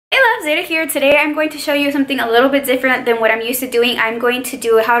up, Zayda here. Today I'm going to show you something a little bit different than what I'm used to doing. I'm going to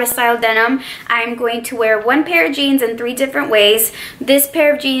do how to style denim. I'm going to wear one pair of jeans in 3 different ways. This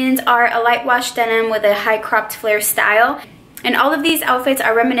pair of jeans are a light wash denim with a high cropped flare style. And all of these outfits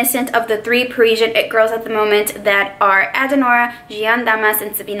are reminiscent of the 3 Parisian It Girls at the moment that are Adenorah, Jeanne, Damas,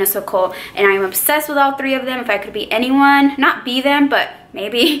 and Sabina Socol. And I'm obsessed with all 3 of them. If I could be anyone, not be them, but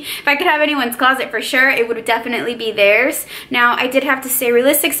maybe. If I could have anyone's closet for sure, it would definitely be theirs. Now, I did have to stay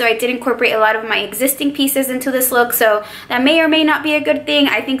realistic, so I did incorporate a lot of my existing pieces into this look, so that may or may not be a good thing.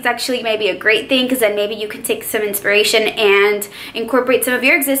 I think it's actually maybe a great thing, because then maybe you can take some inspiration and incorporate some of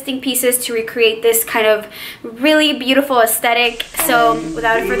your existing pieces to recreate this kind of really beautiful aesthetic. So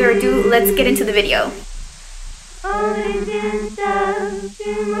without further ado, let's get into the video.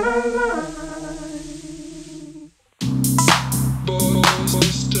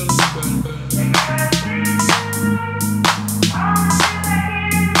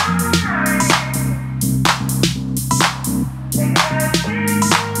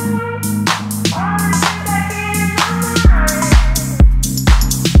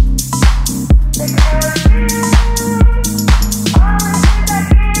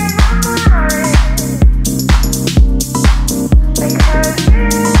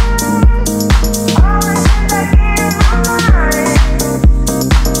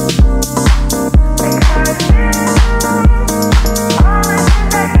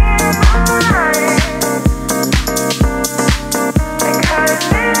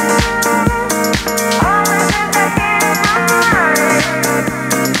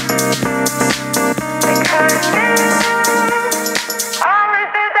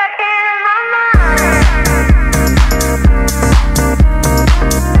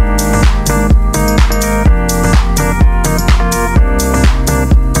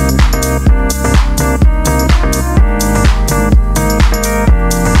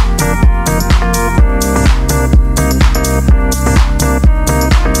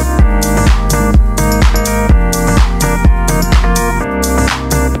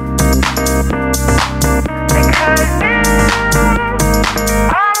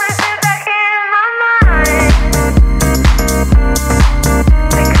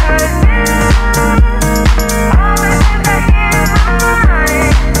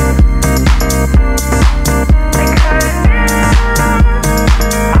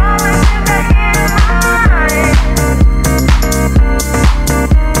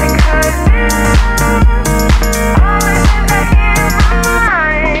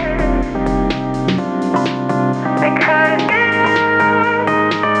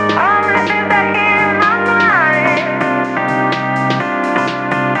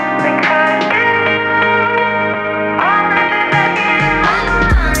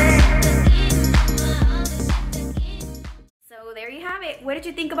 What did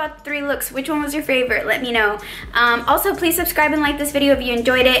you think about the 3 looks? Which one was your favorite? Let me know. Also, please subscribe and like this video if you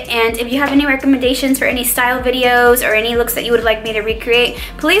enjoyed it. And if you have any recommendations for any style videos or any looks that you would like me to recreate,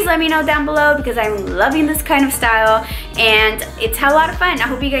 please let me know down below, because I'm loving this kind of style and it's a lot of fun. I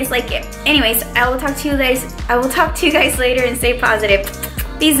hope you guys like it. Anyways, I will talk to you guys later, and stay positive.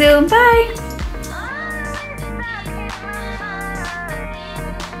 Bisous. Bye.